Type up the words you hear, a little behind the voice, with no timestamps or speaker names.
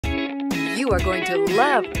You are going to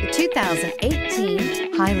love the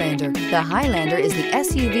 2018 Highlander. The Highlander is the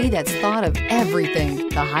SUV that's thought of everything.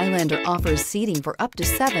 The Highlander offers seating for up to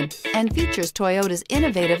 7 and features Toyota's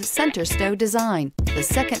innovative center stow design. The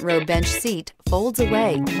second row bench seat folds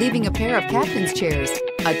away, leaving a pair of captain's chairs.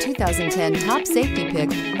 A 2010 top safety pick,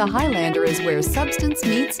 the Highlander is where substance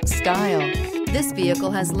meets style. This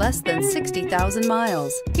vehicle has less than 60,000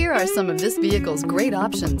 miles. Here are some of this vehicle's great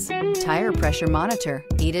options: tire pressure monitor,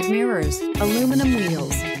 heated mirrors, aluminum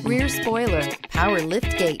wheels, rear spoiler, power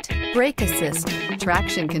liftgate, brake assist,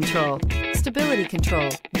 traction control, stability control,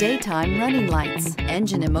 daytime running lights,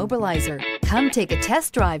 engine immobilizer. Come take a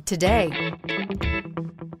test drive today.